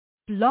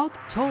Blog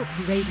Talk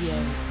Radio.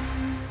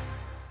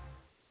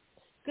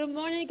 Good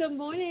morning,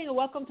 and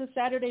welcome to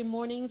Saturday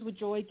Mornings with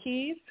Joy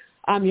Keys.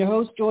 I'm your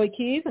host, Joy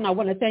Keys, and I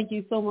want to thank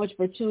you so much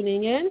for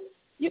tuning in.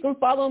 You can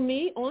follow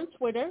me on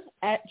Twitter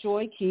at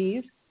Joy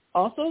Keys.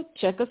 Also,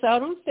 check us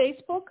out on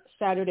Facebook,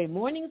 Saturday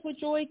Mornings with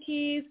Joy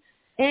Keys,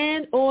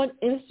 and on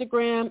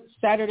Instagram,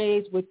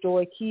 Saturdays with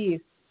Joy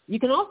Keys. You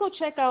can also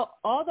check out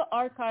all the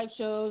archive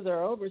shows. There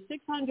are over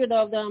 600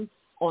 of them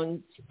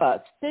on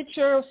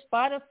Stitcher,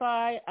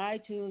 Spotify,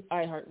 iTunes,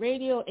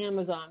 iHeartRadio,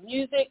 Amazon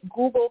Music,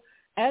 Google,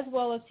 as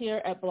well as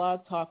here at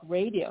Blog Talk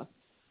Radio.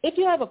 If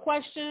you have a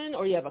question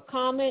or you have a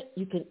comment,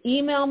 you can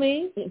email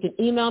me. You can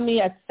email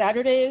me at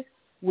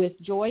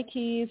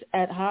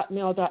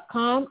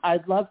saturdayswithjoykeys@hotmail.com.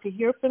 I'd love to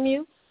hear from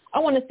you. I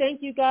want to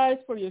thank you guys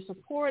for your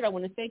support. I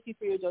want to thank you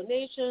for your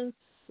donations.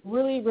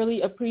 Really,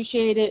 really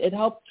appreciate it. It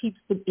helps keep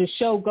the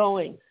show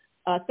going.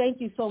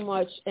 Thank you so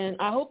much, and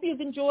I hope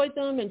you've enjoyed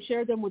them and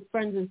shared them with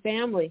friends and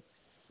family.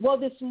 Well,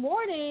 this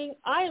morning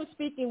I am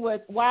speaking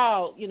with,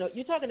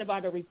 you're talking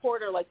about a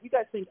reporter, like you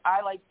guys think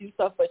I like do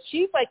stuff, but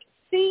she's like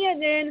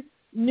CNN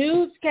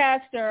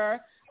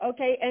Newscaster,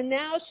 okay, and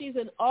now she's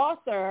an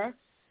author.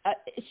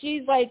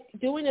 She's like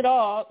doing it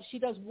all. She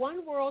does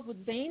One World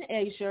with Zain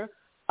Asher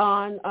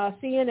on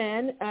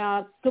CNN.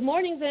 Good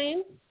morning,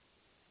 Zain.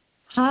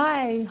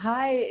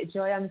 Hi,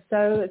 Joy. I'm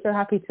so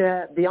happy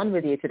to be on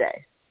with you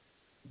today.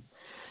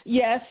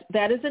 Yes,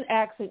 that is an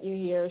accent you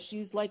hear.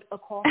 She's like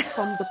across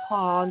the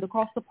pond,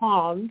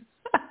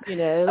 you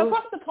know.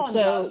 Across the pond,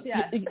 love,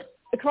 yeah.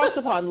 Across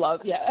the pond,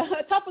 love, yeah.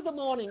 Top of the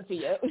morning for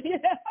you.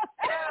 Yeah.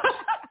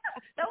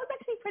 That was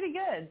actually pretty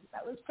good.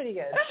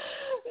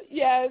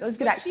 Yeah, that was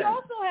good accent.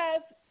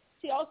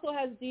 She also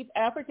has deep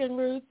African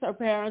roots. Her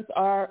parents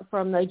are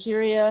from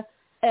Nigeria,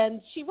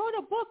 and she wrote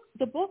a book.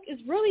 The book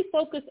is really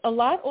focused a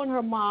lot on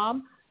her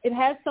mom. It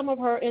has some of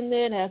her in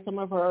there. It has some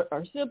of her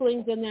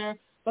siblings in there,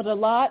 but a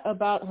lot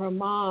about her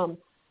mom.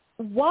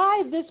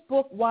 Why this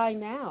book? Why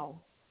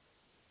now?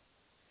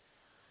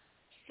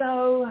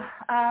 So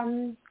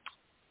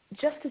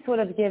just to sort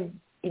of give,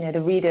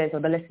 the readers or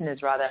the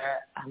listeners rather,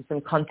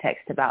 some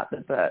context about the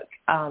book.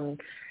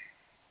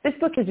 This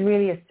book is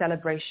really a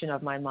celebration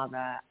of my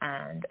mother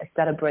and a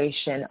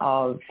celebration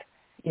of,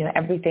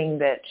 everything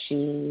that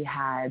she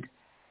had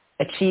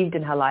achieved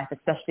in her life,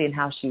 especially in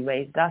how she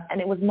raised us. And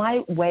it was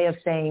my way of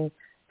saying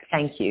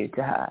thank you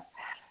to her.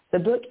 The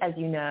book, as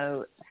you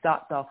know,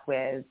 starts off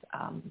with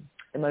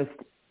the most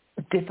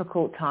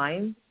difficult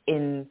time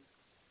in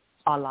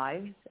our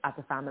lives as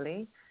a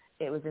family.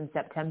 It was in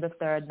September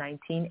 3rd,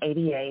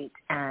 1988,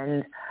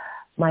 and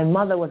my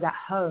mother was at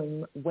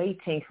home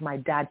waiting for my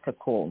dad to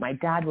call. My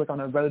dad was on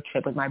a road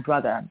trip with my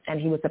brother,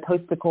 and he was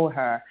supposed to call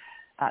her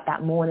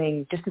that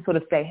morning just to sort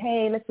of say,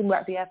 hey, listen, we're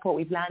at the airport,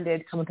 we've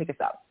landed, come and pick us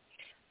up.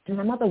 And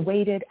my mother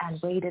waited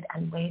and waited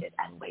and waited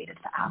and waited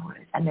for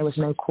hours, and there was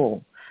no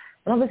call.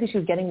 And obviously she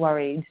was getting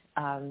worried,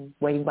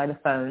 waiting by the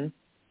phone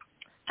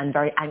and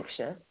very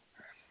anxious.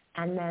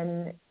 And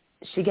then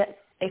she gets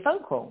a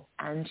phone call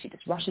and she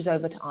just rushes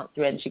over to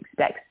answer it, and she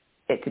expects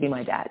it to be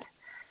my dad.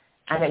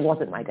 And it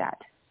wasn't my dad.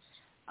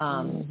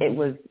 It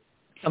was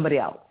somebody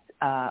else,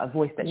 a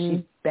voice that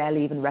she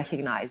barely even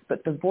recognized.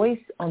 But the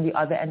voice on the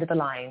other end of the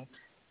line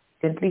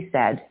simply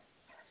said,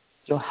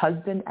 your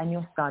husband and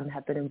your son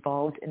have been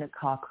involved in a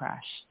car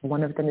crash.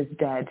 One of them is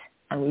dead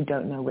and we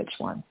don't know which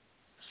one.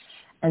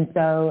 And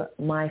so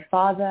my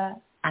father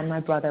and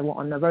my brother were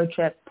on the road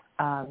trip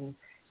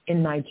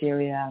in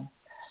Nigeria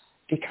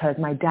because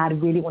my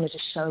dad really wanted to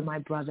show my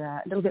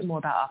brother a little bit more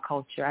about our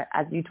culture.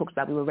 As you talked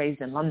about, we were raised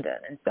in London,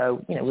 and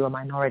so, we were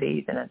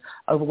minorities in an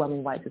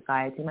overwhelming white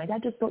society. My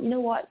dad just thought,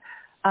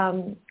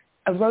 a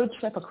road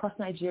trip across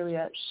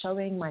Nigeria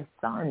showing my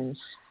son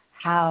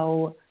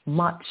how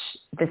much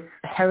this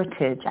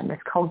heritage and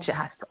this culture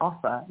has to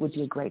offer would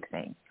be a great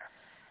thing.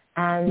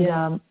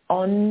 And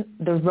on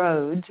the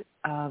road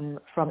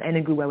from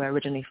Enugu, where we're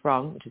originally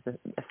from, which is a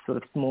sort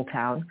of small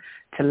town,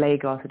 to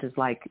Lagos, which is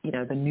like,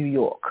 the New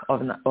York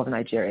of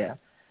Nigeria,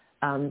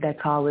 their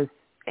car was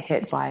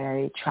hit by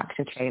a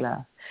tractor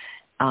trailer,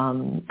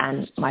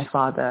 and my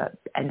father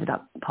ended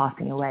up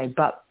passing away.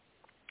 But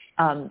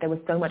there was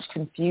so much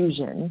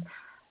confusion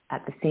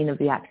at the scene of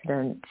the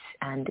accident,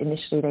 and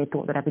initially they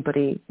thought that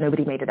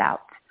nobody made it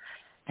out.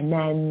 And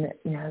then,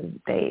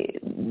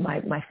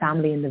 my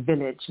family in the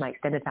village, my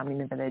extended family in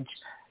the village,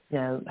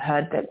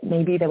 heard that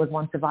maybe there was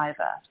one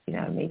survivor,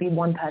 maybe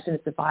one person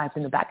had survived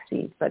in the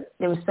backseat. But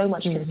there was so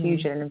much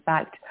confusion. And in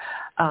fact,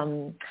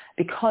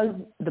 because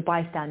the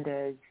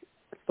bystanders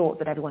thought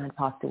that everyone had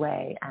passed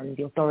away and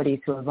the authorities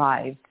who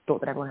arrived thought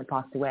that everyone had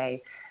passed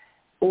away,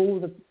 all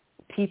the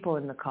people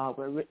in the car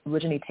were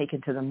originally taken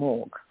to the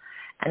morgue.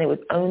 And it was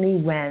only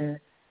when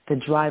the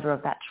driver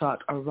of that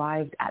truck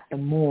arrived at the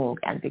morgue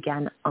and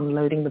began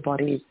unloading the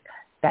bodies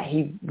that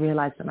he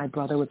realized that my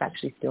brother was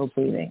actually still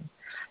breathing.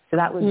 So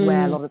that was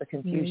where a lot of the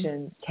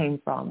confusion came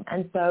from.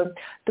 And so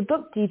the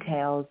book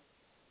details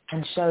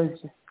and shows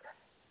just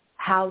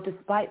how,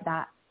 despite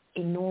that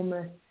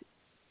enormous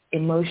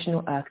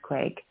emotional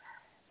earthquake,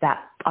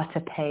 that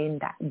utter pain,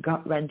 that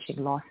gut-wrenching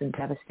loss and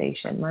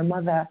devastation. My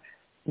mother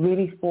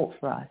really fought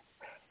for us.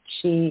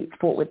 She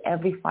fought with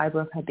every fiber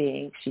of her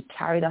being. She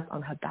carried us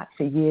on her back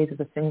for years as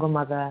a single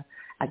mother,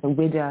 as a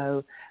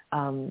widow,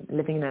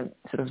 living in a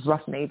sort of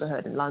rough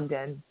neighborhood in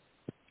London,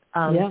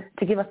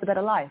 to give us a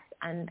better life.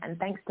 And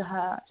thanks to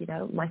her, you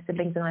know, my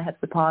siblings and I have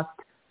surpassed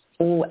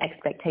all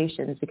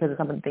expectations because of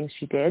some of the things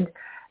she did.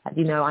 As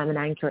you know, I'm an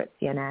anchor at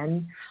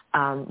CNN.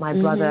 My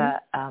brother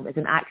is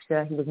an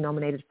actor. He was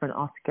nominated for an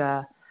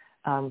Oscar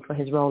for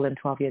his role in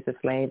 12 Years a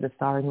Slave, the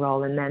starring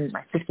role. And then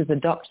my sister's a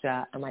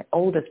doctor, and my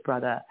oldest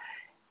brother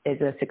is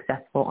a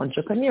successful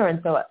entrepreneur. And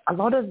so a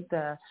lot of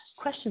the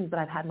questions that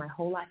I've had my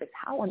whole life is,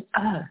 how on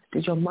earth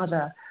did your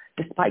mother,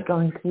 despite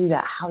going through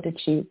that, how did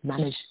she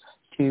manage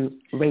to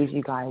raise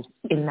you guys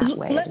in that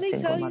way as a single mother? Let me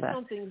tell you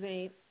something,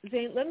 Zain.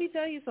 Zain, let me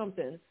tell you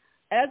something.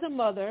 As a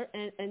mother,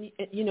 and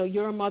you know,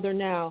 you're a mother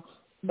now,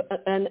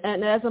 and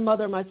as a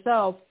mother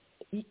myself,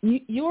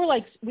 you're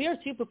like, we are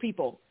super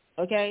people,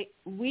 okay?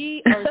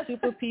 We are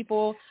super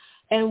people,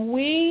 and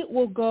we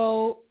will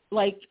go,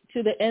 like,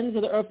 to the ends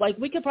of the earth. Like,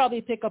 we could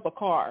probably pick up a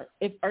car.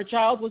 If our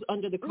child was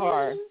under the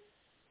car,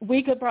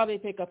 we could probably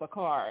pick up a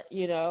car,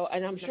 you know,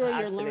 and I'm sure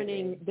you're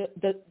learning,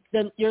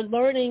 you're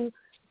learning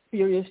for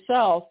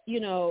yourself, you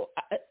know.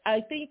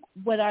 I think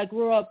when I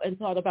grew up and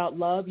thought about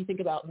love, you think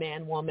about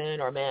man-woman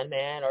or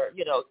man-man, or,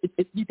 you know,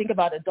 you think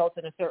about adults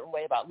in a certain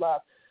way about love.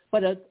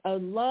 But a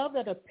love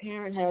that a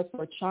parent has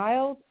for a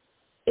child,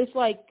 it's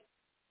like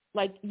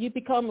you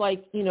become,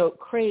 like, you know,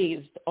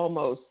 crazed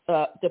almost,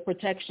 the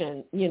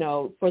protection, you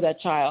know, for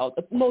that child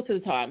most of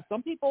the time.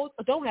 Some people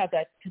don't have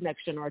that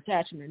connection or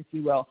attachment, if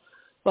you will.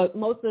 But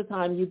most of the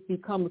time you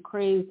become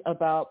crazed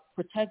about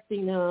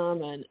protecting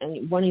them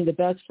and wanting the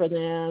best for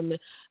them,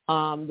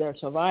 their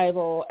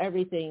survival,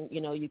 everything, you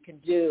know, you can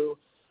do.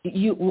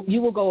 You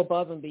will go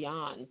above and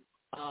beyond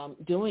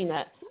doing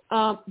that.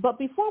 But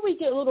before we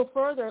get a little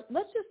further,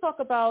 let's just talk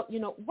about,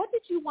 you know, what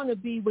did you want to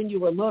be when you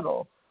were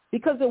little?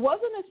 Because it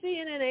wasn't a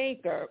CNN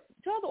anchor.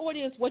 Tell the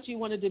audience what you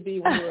wanted to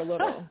be when you were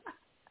little.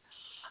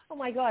 Oh,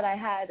 my God, I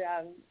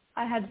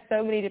had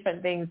so many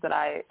different things that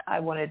I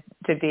wanted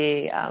to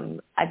be.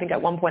 I think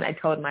at one point I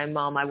told my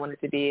mom I wanted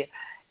to be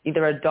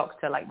either a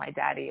doctor like my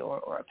daddy or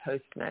a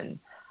postman.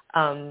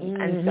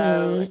 And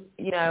so,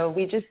 you know,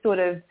 we just sort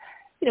of,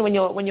 you know,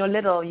 when you're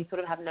little, you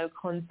sort of have no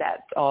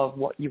concept of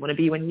what you want to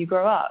be when you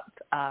grow up,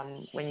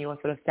 when you're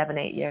sort of 7,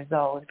 8 years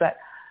old. But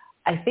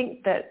I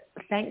think that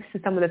thanks to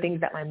some of the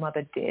things that my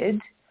mother did,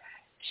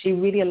 she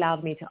really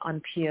allowed me to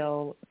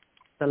unpeel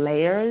the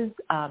layers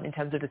in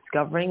terms of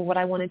discovering what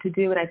I wanted to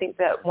do. And I think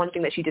that one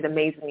thing that she did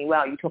amazingly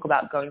well, you talk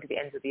about going to the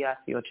ends of the earth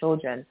for your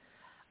children.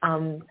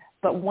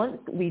 But once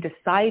we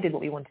decided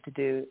what we wanted to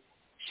do,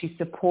 she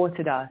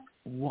supported us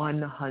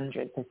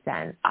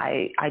 100%.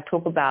 I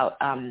talk about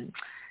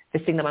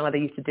this thing that my mother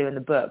used to do in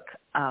the book,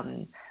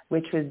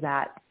 which was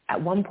that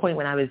at one point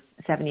when I was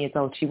 7 years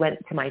old, she went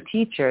to my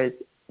teachers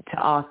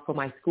to ask for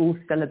my school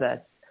syllabus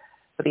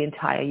for the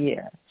entire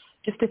year,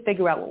 just to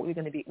figure out what we were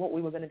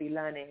going to be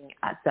learning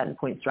at certain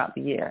points throughout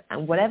the year.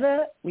 And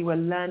whatever we were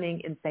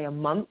learning in, say, a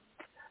month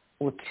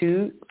or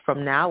two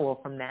from now or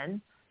from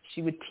then,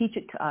 she would teach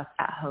it to us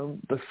at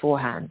home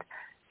beforehand,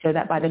 so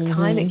that by the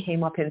time it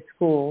came up in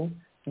school,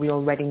 we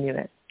already knew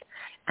it.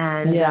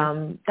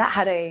 And that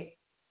had a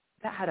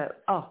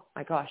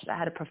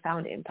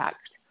profound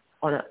impact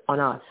on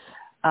us.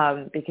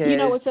 Because, you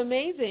know, it's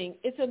amazing.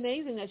 It's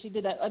amazing that she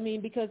did that. I mean,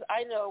 because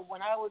I know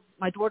when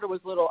my daughter was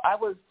little, I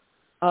was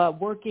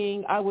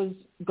working, I was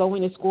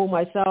going to school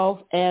myself,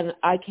 and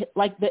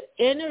like the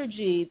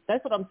energy,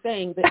 that's what I'm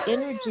saying, the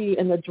energy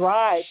and the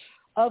drive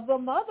of the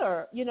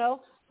mother, you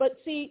know. But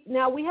see,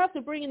 now we have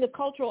to bring in the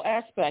cultural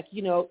aspect.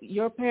 You know,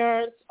 your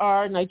parents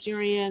are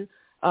Nigerian,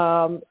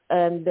 and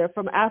they're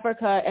from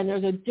Africa, and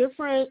there's a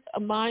different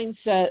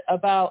mindset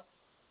about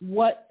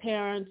what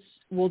parents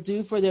will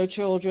do for their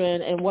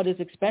children and what is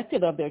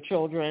expected of their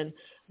children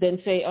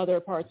than, say, other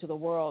parts of the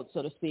world,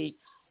 so to speak.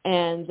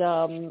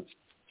 And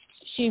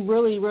she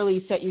really,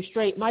 really set you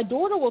straight. My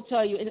daughter will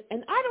tell you,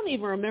 and I don't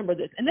even remember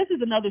this, and this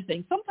is another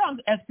thing.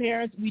 Sometimes as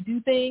parents, we do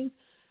things,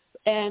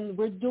 and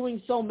we're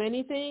doing so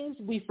many things,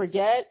 we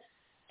forget.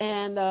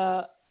 And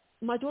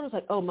my daughter's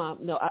like, oh, Mom,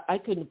 no, I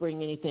couldn't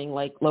bring anything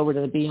like lower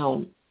than a B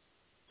home.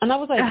 And I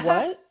was like,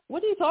 what?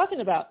 What are you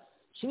talking about?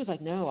 She was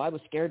like, no, I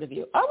was scared of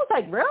you. I was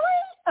like, really?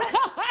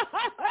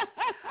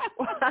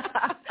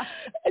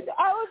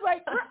 I was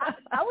like,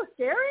 I was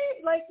scary?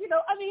 Like, you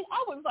know, I mean,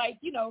 I was like,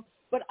 you know,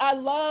 but I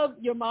love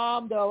your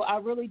mom, though. I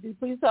really do.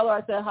 Please tell her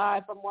I said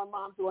hi from one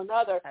mom to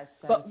another.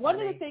 So but one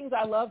of the things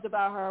I loved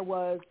about her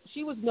was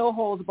she was no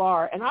holds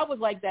bar, and I was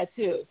like that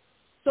too.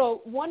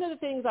 So one of the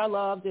things I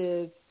loved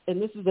is,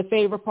 and this is the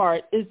favorite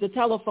part, is the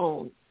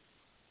telephone.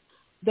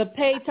 The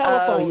paid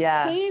telephone. Oh,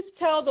 yeah. Please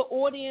tell the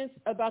audience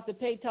about the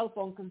paid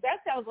telephone, because that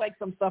sounds like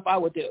some stuff I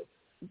would do.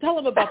 Tell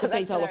them about the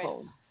paid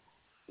telephone.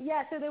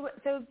 Yeah,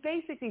 so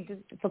basically,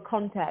 just for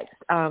context,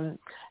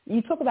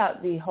 you talk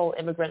about the whole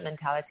immigrant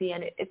mentality,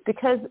 and it's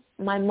because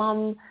my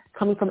mom,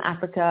 coming from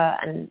Africa,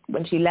 and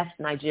when she left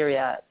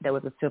Nigeria, there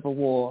was a civil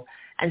war,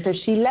 and so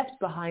she left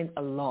behind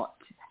a lot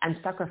and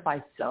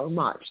sacrificed so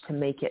much to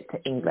make it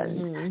to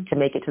England, to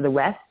make it to the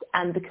West,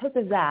 and because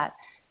of that,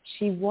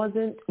 she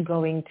wasn't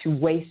going to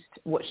waste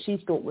what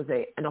she thought was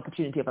an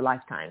opportunity of a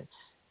lifetime.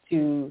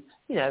 To,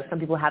 some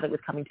people have it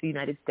with coming to the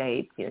United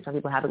States, some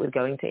people have it with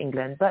going to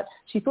England, but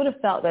she sort of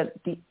felt that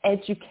the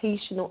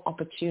educational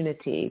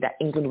opportunity that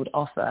England would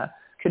offer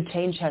could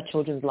change her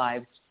children's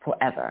lives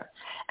forever.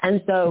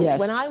 And so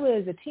when I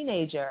was a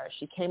teenager,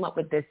 she came up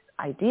with this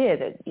idea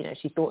that,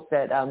 she thought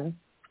that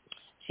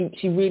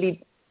she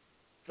really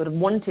sort of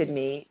wanted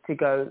me to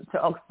go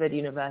to Oxford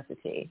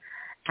University.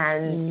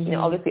 And,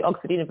 obviously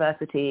Oxford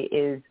University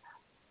is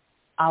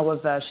our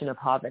version of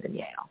Harvard and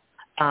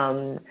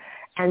Yale.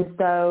 And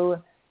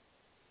so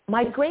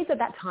my grades at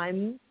that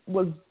time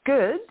were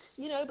good,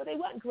 but they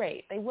weren't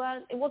great. It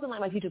wasn't like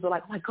my teachers were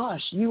like, oh my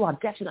gosh, you are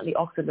definitely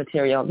Oxford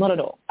material. Not at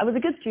all. I was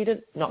a good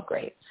student, not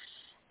great.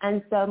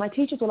 And so my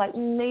teachers were like,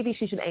 maybe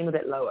she should aim a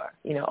bit lower.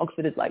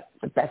 Oxford is like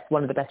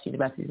one of the best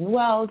universities in the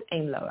world,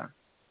 aim lower.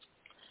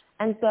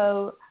 And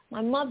so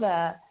my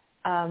mother,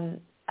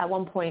 at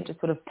one point, just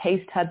sort of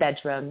paced her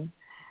bedroom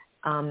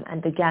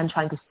and began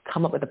trying to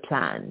come up with a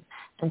plan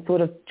and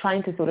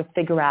trying to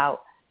figure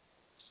out,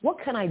 what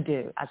can I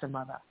do as a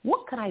mother?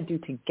 What can I do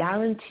to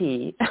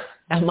guarantee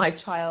that my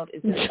child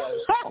is going to go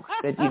to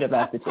Oxford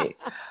University?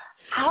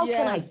 How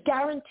can I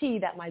guarantee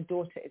that my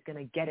daughter is going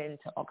to get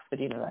into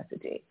Oxford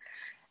University?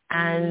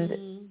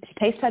 And she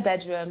paced her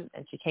bedroom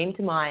and she came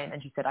to mine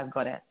and she said, I've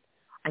got it.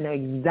 I know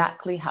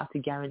exactly how to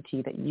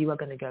guarantee that you are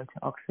going to go to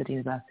Oxford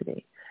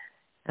University.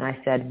 And I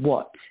said,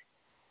 what?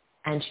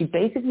 And she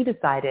basically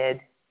decided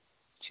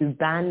to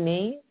ban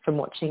me from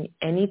watching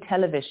any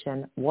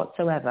television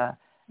whatsoever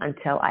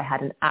until I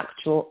had an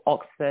actual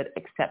Oxford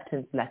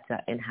acceptance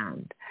letter in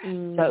hand.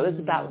 So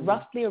it was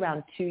roughly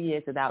around 2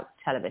 years without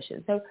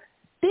television. So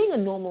being a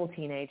normal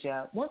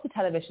teenager, once the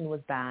television was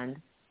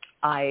banned,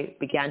 I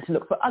began to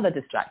look for other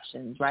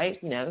distractions, right?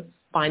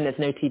 Fine, there's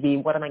no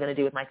TV. What am I going to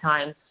do with my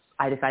time?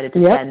 I decided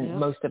to spend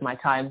most of my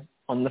time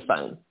on the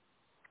phone.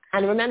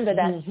 And remember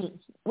that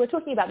we're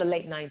talking about the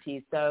late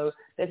 90s, so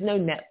there's no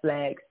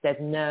Netflix,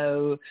 there's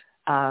no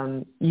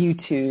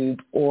YouTube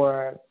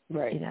or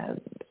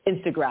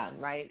Instagram,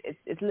 right?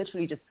 It's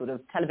literally just sort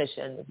of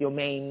television is your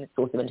main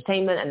source of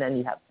entertainment, and then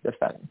you have the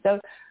phone. So I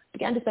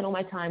began to spend all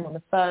my time on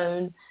the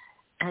phone,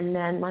 and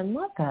then my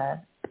mother,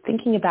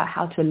 thinking about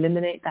how to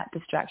eliminate that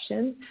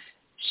distraction,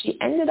 she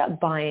ended up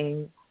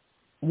buying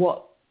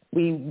what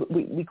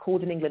we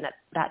called in England at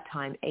that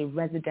time a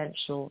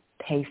residential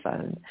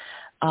payphone.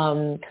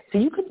 So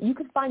you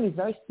could find these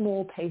very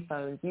small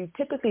payphones. You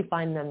typically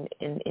find them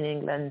in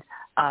England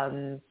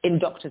in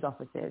doctors'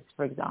 offices,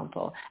 for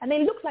example. And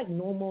they look like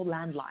normal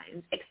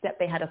landlines, except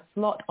they had a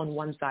slot on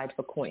one side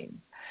for coins.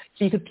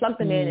 So you could plug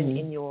them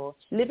in your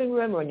living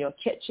room or in your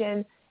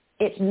kitchen.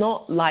 It's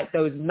not like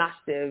those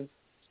massive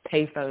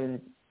payphones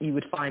you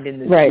would find in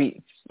the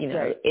streets,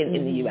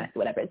 in the US or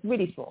whatever. It's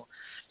really small.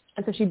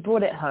 And so she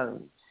brought it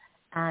home.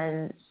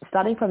 And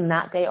starting from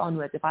that day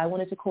onwards, if I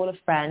wanted to call a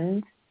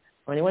friend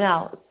or anyone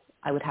else,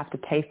 I would have to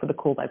pay for the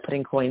call by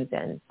putting coins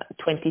in,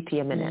 like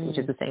 20p a minute, which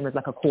is the same as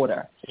like a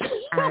quarter.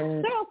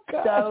 And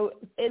so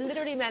it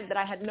literally meant that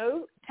I had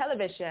no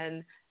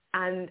television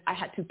and I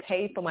had to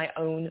pay for my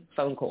own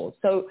phone calls.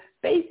 So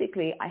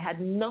basically, I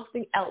had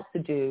nothing else to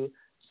do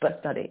but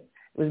study.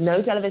 There was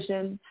no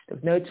television. There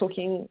was no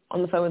talking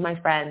on the phone with my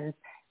friends.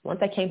 Once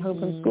I came home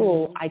from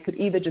school, I could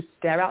either just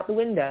stare out the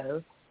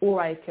window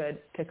or I could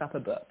pick up a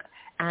book.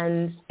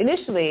 And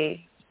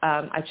initially,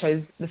 I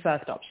chose the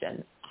first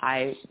option.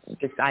 I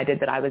decided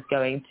that I was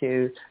going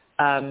to,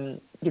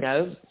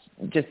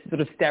 just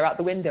sort of stare out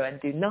the window and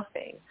do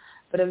nothing.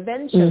 But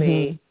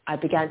eventually, I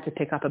began to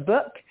pick up a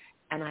book,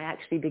 and I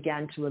actually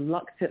began to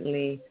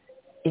reluctantly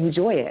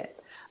enjoy it.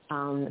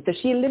 So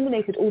she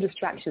eliminated all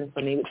distractions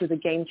for me, which was a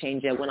game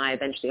changer when I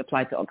eventually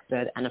applied to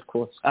Oxford and, of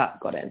course,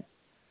 got in.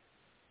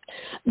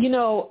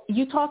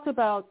 You talked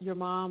about your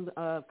mom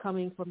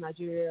coming from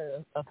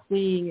Nigeria,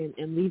 fleeing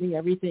and leaving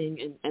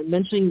everything and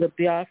mentioning the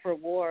Biafra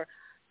War.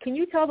 Can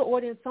you tell the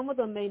audience, some of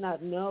them may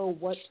not know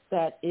what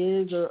that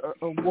is or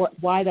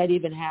why that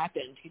even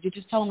happened? Could you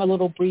just tell them a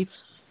little brief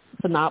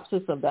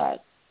synopsis of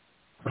that?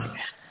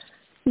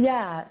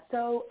 Yeah,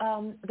 so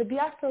the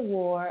Biafra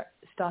War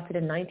started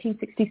in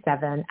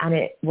 1967, and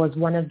it was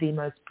one of the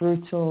most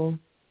brutal,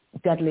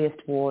 deadliest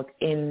wars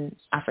in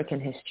African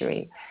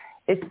history.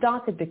 It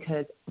started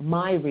because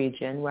my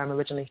region, where I'm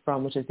originally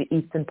from, which is the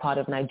eastern part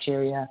of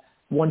Nigeria,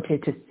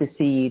 wanted to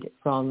secede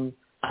from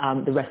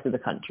the rest of the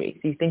country.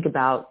 So you think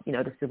about,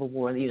 the Civil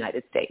War in the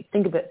United States.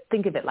 Think of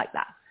it like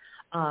that.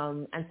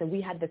 And so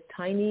we had this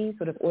tiny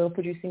sort of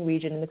oil-producing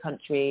region in the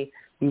country.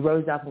 We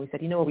rose up and we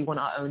said, we want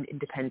our own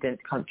independent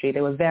country.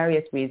 There were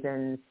various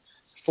reasons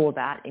for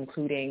that,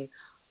 including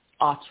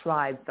our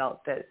tribe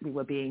felt that we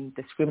were being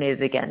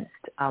discriminated against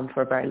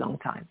for a very long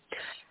time.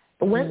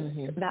 But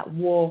when that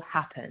war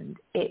happened,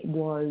 it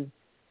was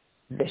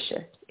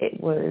vicious. It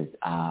was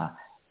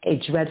a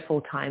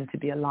dreadful time to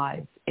be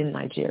alive in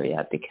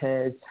Nigeria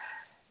because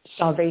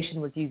starvation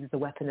was used as a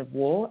weapon of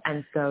war.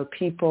 And so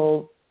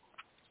people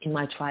in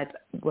my tribe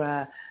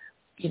were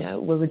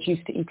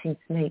reduced to eating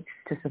snakes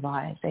to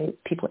survive.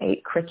 People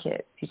ate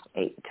crickets, people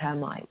ate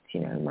termites.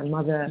 My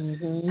mother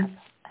has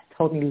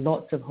told me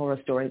lots of horror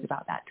stories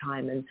about that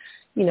time. And,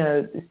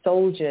 the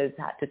soldiers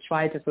had to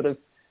try to sort of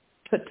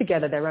put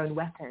together their own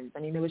weapons. I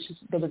mean, and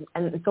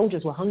the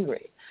soldiers were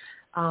hungry.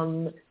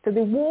 So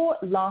the war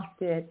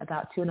lasted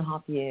about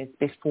 2.5 years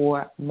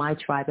before my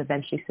tribe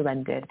eventually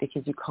surrendered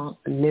because you can't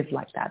live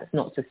like that. It's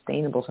not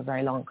sustainable for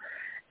very long.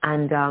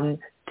 And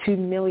 2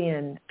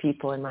 million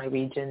people in my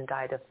region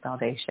died of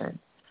starvation.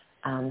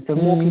 So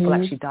more people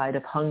actually died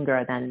of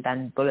hunger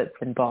than bullets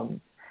and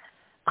bombs.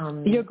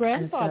 Your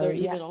grandfather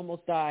even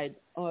almost died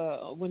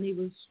when he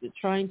was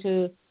trying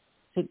to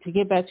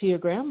get back to your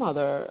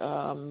grandmother.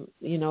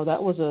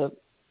 That was a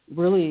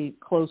really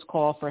close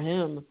call for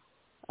him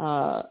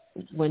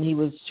when he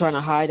was trying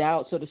to hide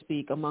out, so to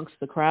speak, amongst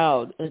the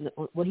crowd. And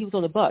when he was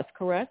on the bus,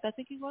 correct? I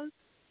think he was.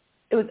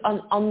 It was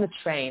on the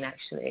train,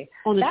 actually.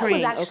 On the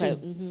train, okay.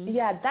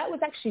 Yeah, that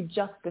was actually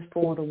just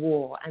before the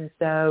war. And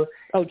so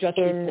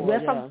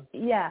we're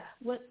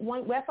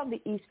from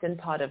the eastern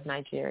part of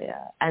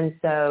Nigeria. And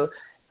so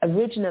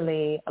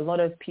originally, a lot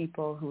of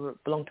people who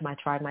belong to my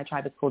tribe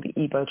is called the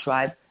Igbo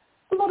tribe.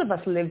 A lot of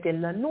us lived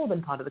in the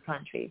northern part of the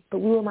country, but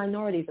we were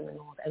minorities in the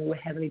north and we were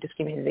heavily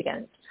discriminated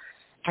against.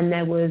 And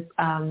there was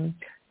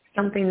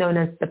something known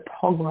as the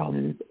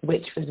pogroms,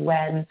 which was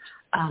when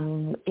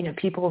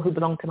people who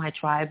belonged to my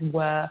tribe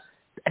were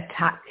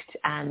attacked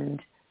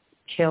and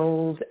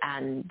killed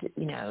and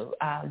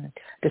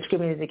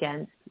discriminated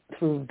against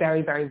through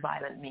very, very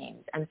violent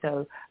means. And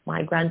so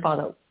my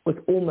grandfather was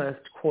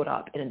almost caught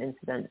up in an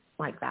incident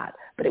like that.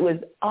 But it was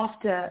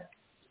after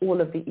all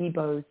of the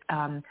Igbos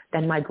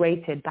then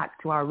migrated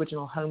back to our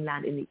original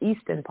homeland in the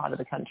eastern part of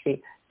the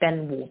country,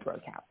 then war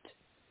broke out.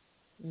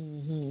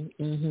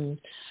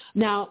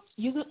 Now,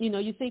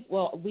 you think,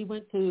 well, we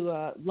went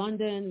to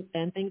London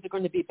and things are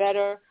going to be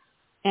better.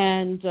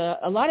 And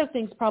a lot of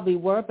things probably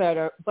were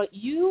better. But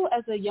you,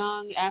 as a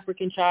young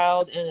African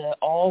child in an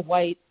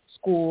all-white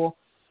school,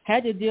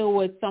 had to deal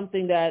with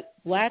something that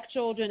black girl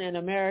children in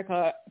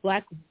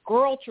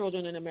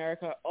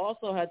America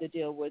also had to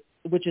deal with,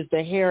 which is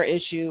the hair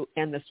issue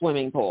and the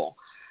swimming pool.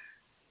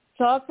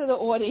 Talk to the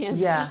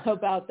audience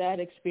about that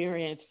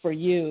experience for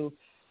you.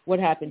 What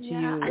happened to you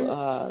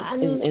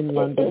in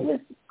London?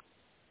 It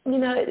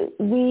was,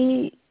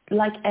 we,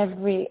 like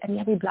every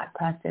black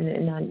person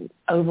in an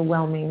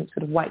overwhelming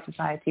sort of white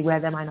society where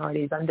their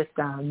minorities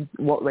understand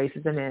what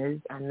racism is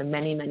and the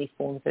many, many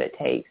forms that it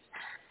takes.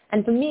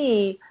 And for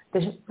me,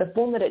 the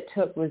form that it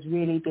took was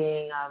really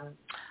being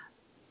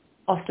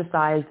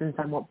ostracized and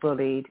somewhat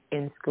bullied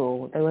in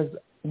school. There was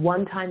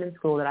one time in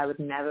school that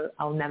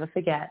I'll never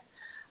forget,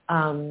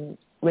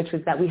 which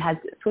was that we had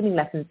swimming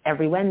lessons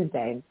every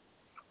Wednesday.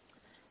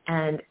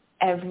 And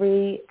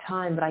every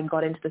time that I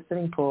got into the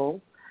swimming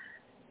pool,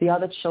 the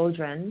other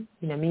children,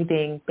 me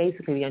being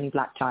basically the only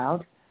black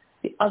child,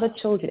 the other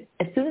children,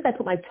 as soon as I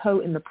put my toe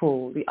in the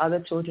pool, the other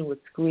children would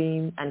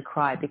scream and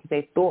cry because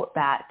they thought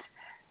that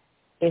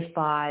if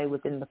I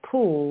was in the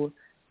pool,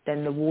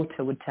 then the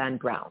water would turn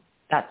brown.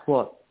 That's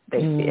what they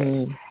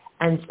feared.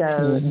 And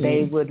so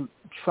they would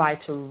try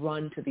to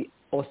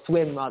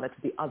swim to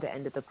the other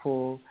end of the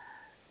pool,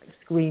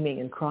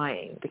 screaming and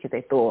crying because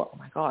they thought, oh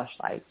my gosh,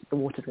 like the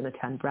water's going to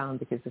turn brown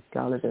because this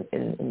girl is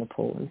in the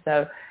pool. And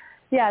so,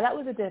 that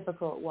was a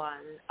difficult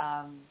one,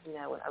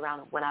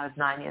 around when I was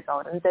 9 years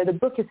old. And so the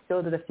book is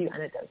filled with a few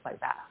anecdotes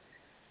like that.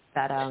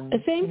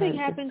 The same thing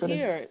happened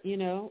here,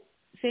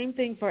 Same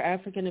thing for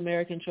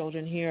African-American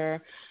children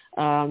here,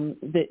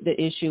 the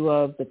issue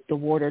of the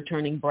water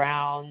turning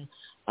brown,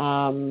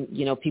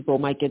 people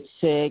might get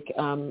sick.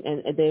 And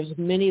there's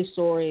many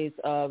stories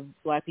of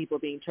black people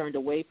being turned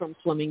away from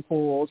swimming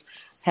pools,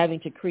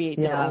 having to create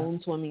their own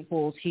swimming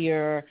pools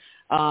here.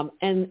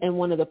 And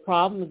one of the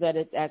problems that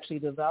it actually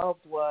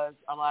developed was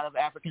a lot of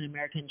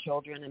African-American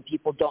children and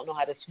people don't know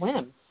how to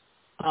swim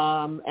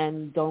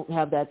and don't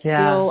have that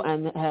skill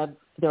and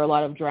there are a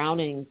lot of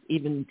drownings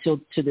even to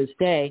this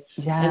day.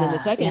 Yeah. And then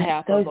the second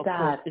half of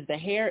course, is the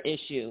hair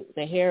issue.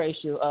 The hair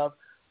issue of,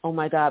 oh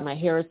my God, my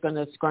hair is going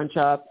to scrunch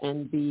up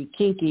and be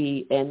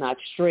kinky and not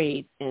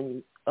straight.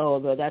 And,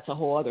 that's a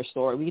whole other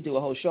story. We could do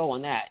a whole show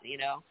on that,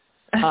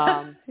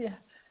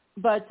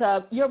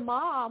 But your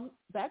mom,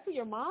 back to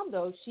your mom,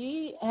 though,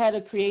 she had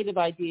a creative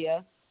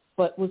idea,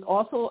 but was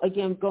also,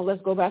 again,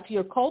 let's go back to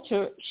your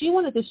culture. She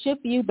wanted to ship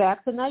you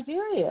back to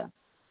Nigeria.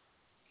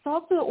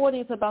 Talk to the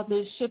audience about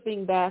this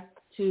shipping back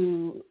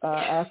to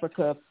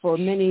Africa for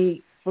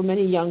many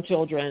young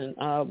children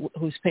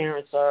whose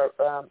parents are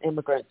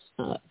immigrants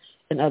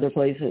in other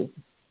places.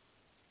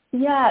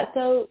 Yeah,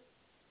 so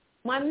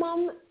my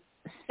mom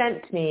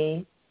sent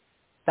me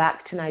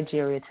back to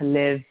Nigeria to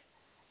live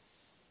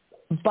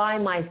by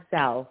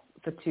myself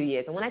for 2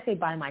 years. And when I say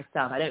by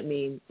myself, I don't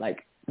mean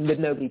like with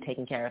nobody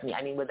taking care of me.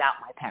 I mean, without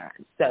my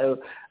parents. So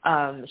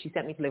she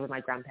sent me to live with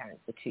my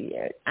grandparents for 2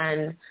 years.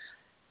 And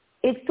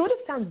it sort of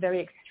sounds very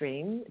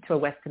extreme to a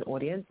Western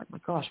audience. Like, my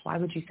gosh, why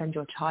would you send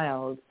your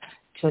child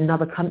to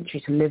another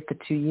country to live for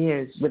 2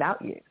 years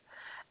without you?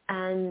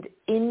 And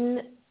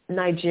in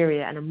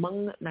Nigeria and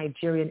among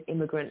Nigerian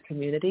immigrant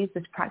communities,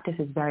 this practice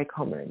is very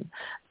common.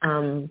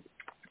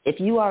 If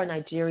you are a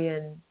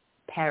Nigerian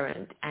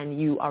parent and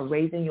you are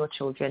raising your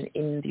children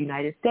in the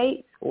United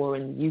States or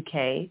in the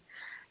UK,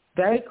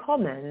 very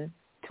common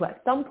to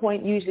at some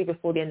point, usually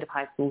before the end of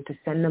high school, to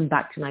send them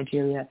back to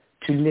Nigeria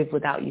to live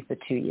without you for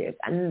 2 years.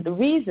 And the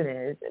reason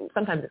is, and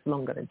sometimes it's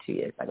longer than 2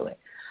 years, by the way,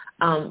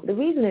 the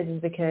reason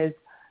is because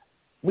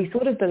we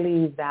sort of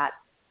believe that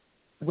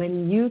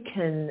when you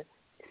can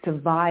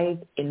survive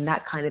in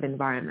that kind of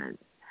environment,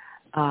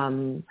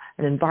 an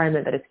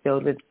environment that is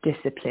filled with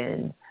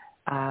discipline,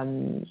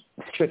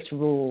 strict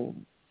rules,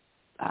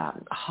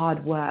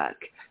 hard work,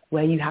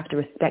 where you have to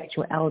respect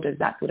your elders,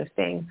 that sort of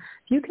thing.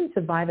 If you can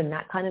survive in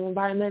that kind of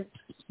environment,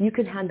 you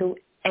can handle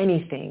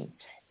anything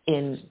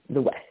in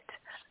the West.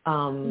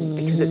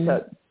 Because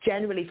it's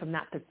generally from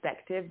that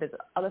perspective, there's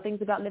other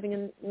things about living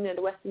in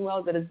the Western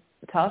world that is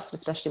tough,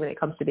 especially when it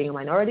comes to being a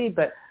minority.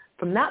 But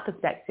from that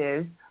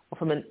perspective, or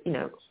from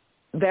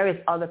various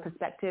other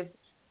perspectives,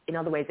 in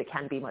other ways it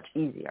can be much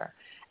easier.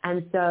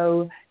 And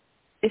so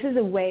this is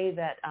a way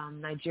that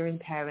Nigerian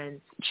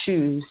parents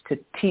choose to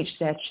teach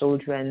their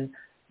children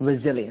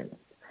resilience.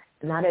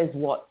 And that is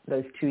what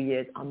those 2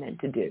 years are meant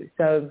to do.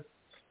 So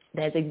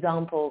there's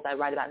examples I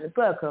write about in the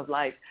book of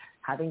like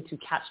having to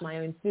catch my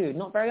own food,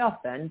 not very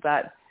often,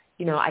 but,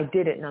 I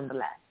did it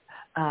nonetheless.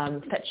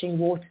 Fetching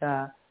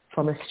water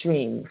from a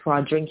stream for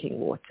our drinking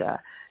water,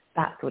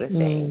 that sort of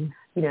thing.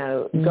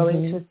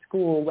 Going to a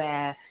school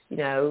where,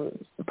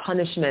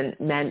 punishment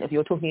meant if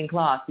you're talking in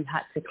class, you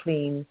had to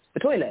clean the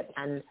toilet.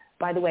 And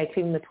by the way,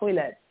 cleaning the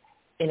toilet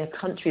in a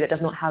country that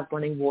does not have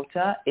running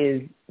water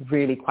is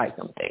really quite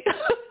something.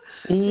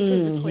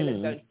 Because the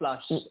toilets don't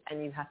flush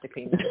and you have to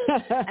clean them.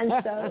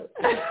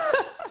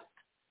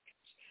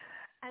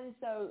 And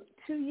so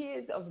 2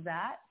 years of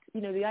that,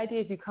 the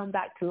idea is you come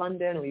back to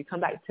London or you come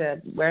back to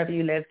wherever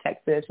you live,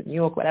 Texas, New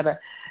York, whatever,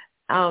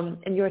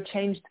 and you're a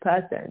changed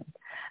person.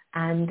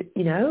 And,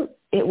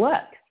 it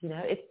works.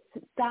 It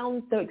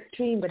sounds so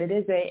extreme, but it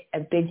is a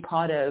big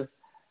part of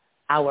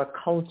our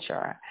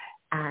culture.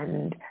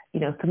 And,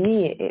 for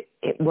me,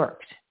 it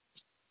worked.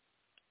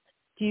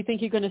 Do you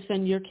think you're going to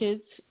send your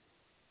kids?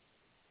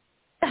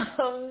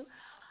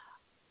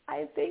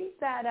 I think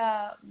that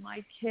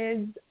my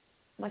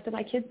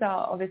kids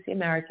are obviously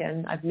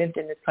American. I've lived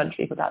in this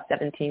country for about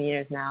 17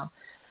 years now.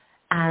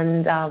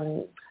 And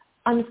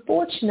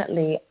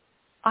unfortunately,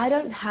 I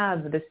don't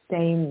have the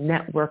same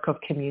network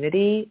of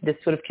community, this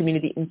sort of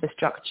community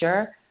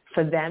infrastructure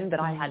for them that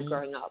I had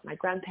growing up. My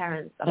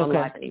grandparents are not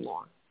alive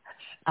anymore.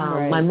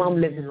 My mom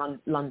lives in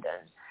London.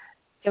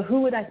 So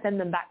who would I send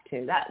them back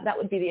to? That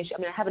would be the issue. I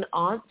mean, I have an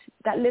aunt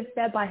that lives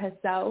there by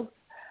herself.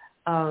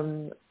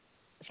 So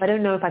I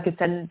don't know if I could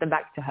send them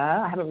back to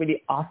her. I haven't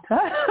really asked her.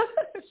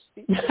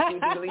 She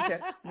would be willing to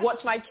watch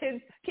my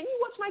kids. Can you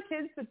watch my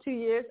kids for 2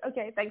 years?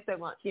 Okay, thanks so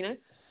much. Yeah.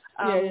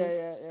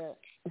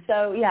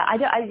 So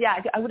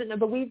I wouldn't know.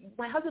 But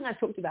my husband and I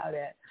talked about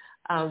it,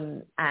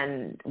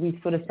 and we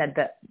sort of said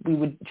that we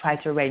would try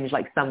to arrange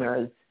like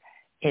summers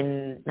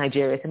in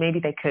Nigeria. So maybe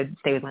they could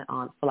stay with my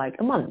aunt for like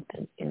a month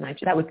in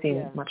Nigeria. That would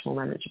seem much more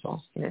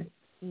manageable.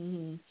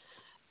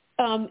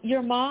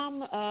 Your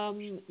mom,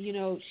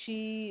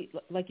 she,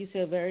 like you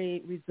said,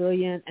 very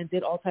resilient and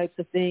did all types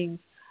of things.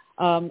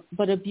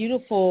 But a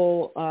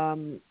beautiful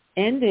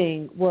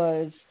ending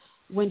was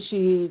when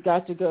she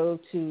got to go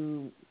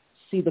to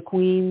see the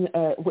Queen,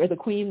 where the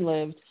Queen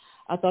lived.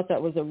 I thought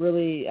that was a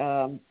really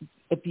a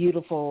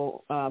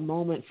beautiful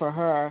moment for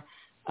her.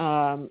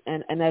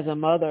 And as a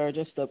mother,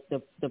 just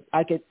the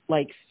I could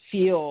like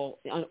feel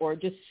or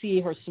just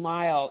see her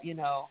smile,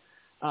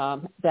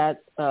 that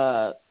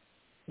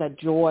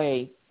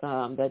joy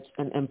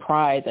and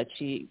pride that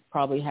she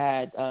probably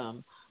had,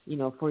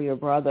 for your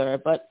brother.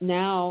 But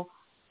now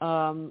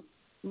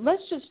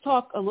let's just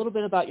talk a little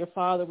bit about your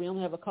father. We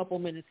only have a couple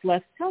minutes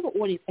left. Tell the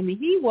audience, I mean,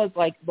 he was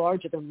like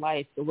larger than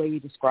life, the way you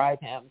describe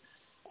him.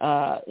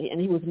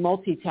 And he was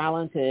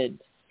multi-talented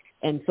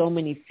in so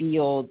many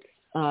fields.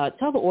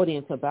 Tell the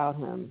audience about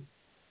him.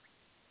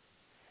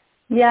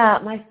 Yeah,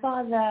 my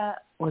father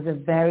was a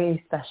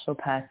very special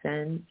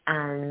person.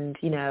 And,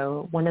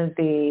 one of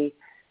the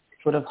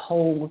sort of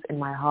holes in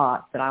my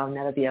heart that I'll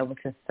never be able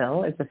to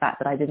fill is the fact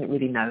that I didn't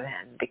really know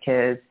him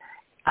because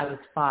I was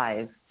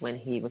 5 when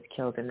he was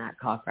killed in that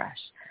car crash.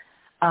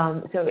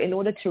 So in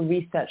order to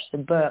research the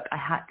book, I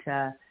had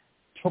to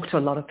talk to a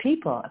lot of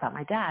people about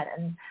my dad.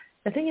 And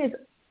the thing is,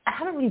 I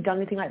haven't really done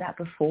anything like that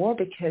before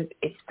because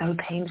it's so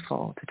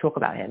painful to talk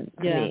about him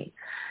to me.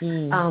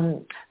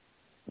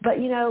 But,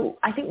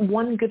 I think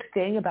one good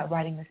thing about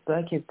writing this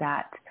book is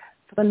that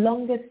for the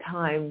longest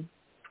time,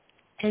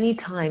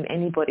 anytime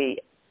anybody,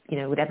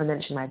 would ever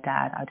mention my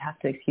dad, I'd have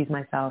to excuse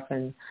myself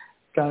and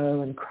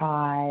go and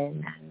cry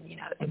and then,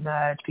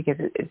 emerge, because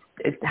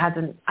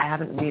I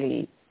haven't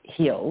really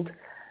healed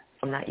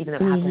from that, even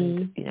though it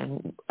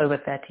happened, over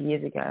 30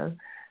 years ago.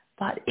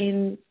 But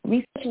in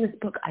researching this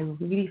book, I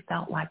really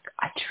felt like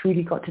I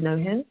truly got to know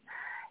him.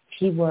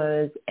 He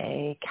was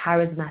a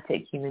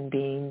charismatic human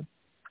being.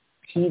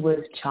 He was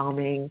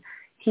charming.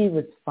 He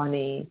was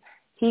funny.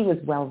 He was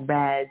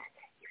well-read.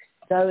 He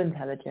was so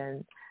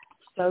intelligent,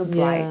 so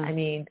bright. Yeah. I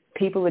mean,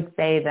 people would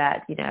say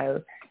that,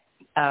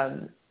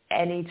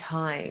 any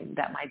time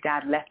that my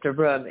dad left a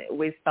room, it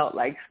always felt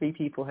like 3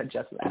 people had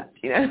just left,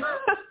 because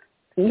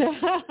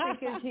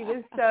he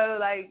was so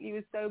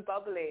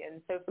bubbly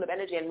and so full of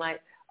energy. And my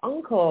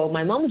uncle,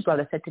 my mom's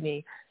brother, said to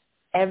me,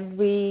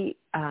 every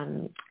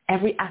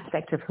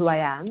aspect of who I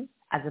am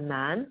as a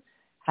man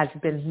has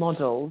been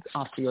modeled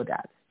after your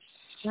dad.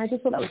 And I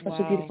just thought that was such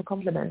a beautiful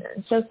compliment.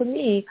 And so for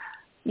me,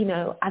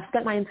 I've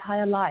spent my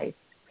entire life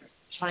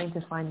trying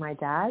to find my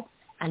dad,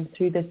 and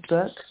through this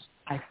book,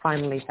 I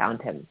finally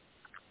found him.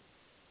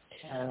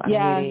 So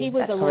he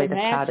was a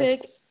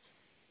romantic.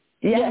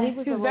 Yeah, he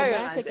was a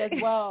romantic as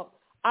well.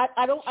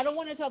 I don't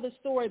want to tell the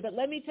story, but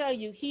let me tell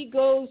you, he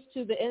goes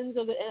to the ends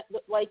of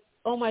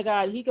oh my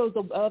God, he goes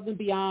above and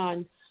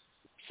beyond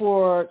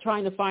for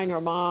trying to find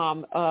her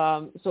mom.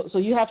 So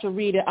you have to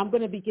read it. I'm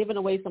going to be giving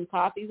away some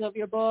copies of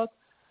your book.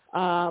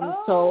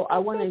 So I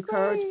want to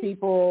encourage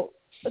people.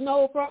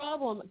 No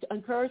problem.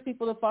 Encourage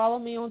people to follow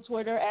me on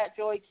Twitter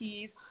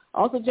 @JoyKeys.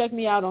 Also check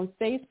me out on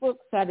Facebook,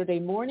 Saturday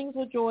Mornings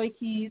with Joy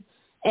Keys,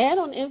 and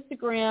on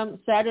Instagram,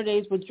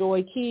 Saturdays with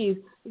Joy Keys.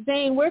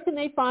 Zain, where can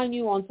they find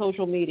you on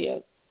social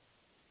media?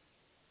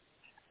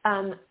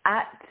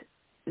 At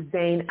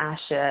Zain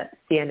Asher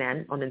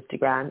CNN on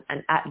Instagram,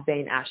 and at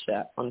Zain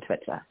Asher on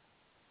Twitter.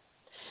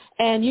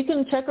 And you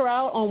can check her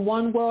out on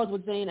One World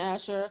with Zain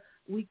Asher,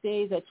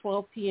 weekdays at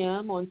 12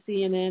 p.m. on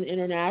CNN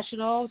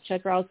International.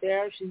 Check her out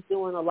there. She's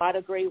doing a lot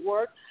of great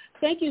work.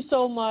 Thank you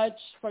so much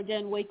for,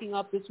 again, waking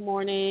up this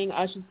morning.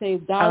 I should say,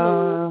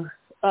 Dalu,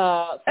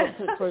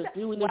 for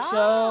doing the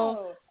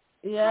show.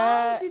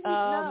 Yeah. How did you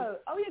know?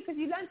 Oh, yeah, because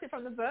you learned it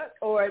from the book,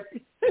 or?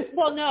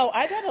 Well, no,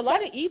 I've had a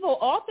lot of evil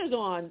authors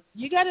on.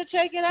 You got to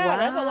check it out. Wow.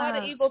 There's a lot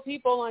of evil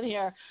people on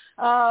here.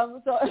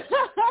 So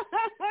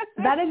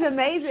that is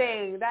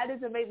amazing.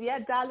 Yeah,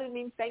 Dalu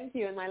means thank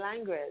you in my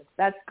language.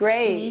 That's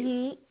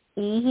great.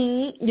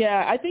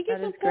 Yeah, I think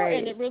it's important.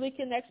 Great. It really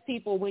connects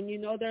people when you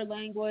know their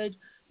language,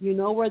 you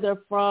know where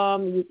they're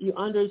from, you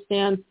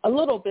understand a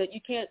little bit.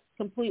 You can't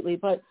completely,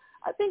 but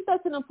I think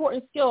that's an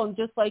important skill. And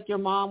just like your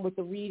mom with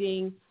the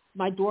reading,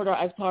 my daughter,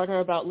 I've taught her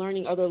about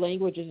learning other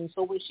languages. And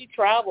so when she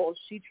travels,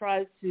 she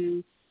tries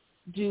to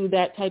do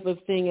that type of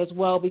thing as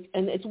well.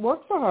 And it's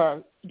worked for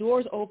her.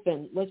 Doors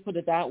open, let's put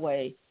it that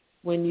way,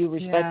 when you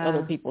respect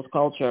other people's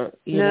culture.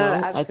 You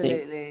know,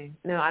 absolutely. I think.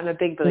 No, I'm a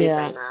big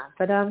believer in that.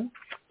 But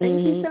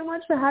thank you so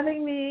much for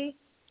having me.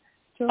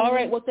 Joy. All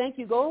right. Well, thank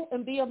you. Go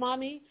and be a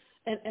mommy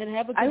and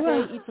have a good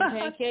day. Eat some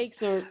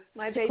pancakes or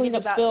clean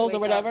up spills or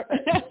whatever.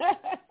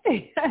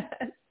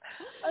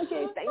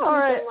 Okay, thank you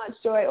so much,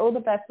 Joy. All the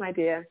best, my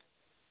dear.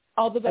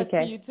 All the best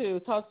to you, too.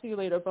 Talk to you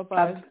later.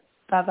 Bye-bye.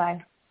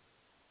 Bye-bye.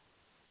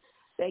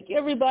 Thank you,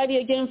 everybody,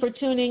 again, for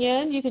tuning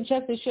in. You can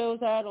check the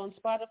shows out on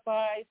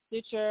Spotify,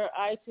 Stitcher,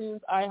 iTunes,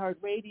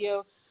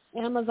 iHeartRadio,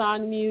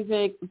 Amazon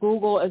Music,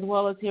 Google, as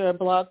well as here at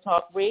Blog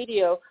Talk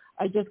Radio.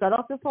 I just got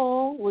off the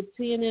phone with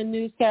CNN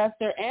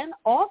newscaster and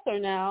author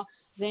now,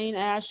 Zain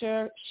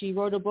Asher. She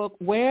wrote a book,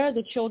 Where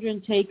the Children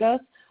Take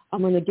Us.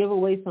 I'm going to give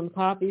away some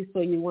copies,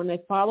 so you want to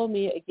follow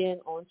me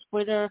again on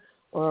Twitter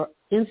or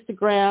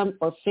Instagram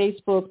or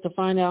Facebook to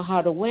find out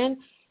how to win.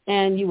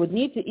 And you would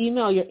need to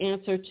email your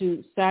answer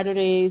to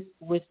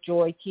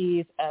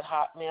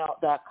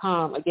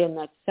SatudaysWithJoyKeys@hotmail.com. Again,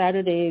 that's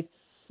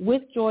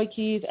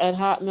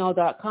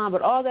SatudaysWithJoyKeys@hotmail.com.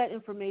 But all that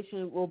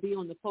information will be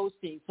on the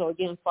posting. So,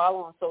 again,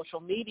 follow on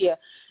social media.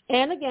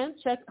 And, again,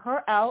 check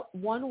her out,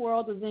 One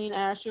World of Zain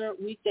Asher,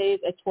 weekdays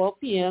at 12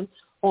 p.m.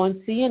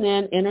 on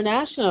CNN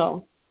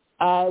International.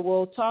 I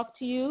will talk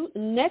to you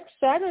next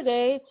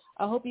Saturday.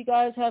 I hope you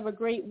guys have a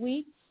great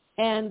week.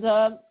 And,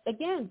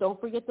 again, don't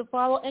forget to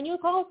follow. And you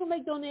can also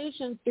make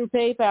donations through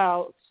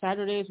PayPal,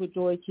 Saturdays with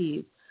Joy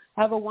Keys.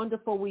 Have a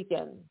wonderful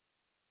weekend.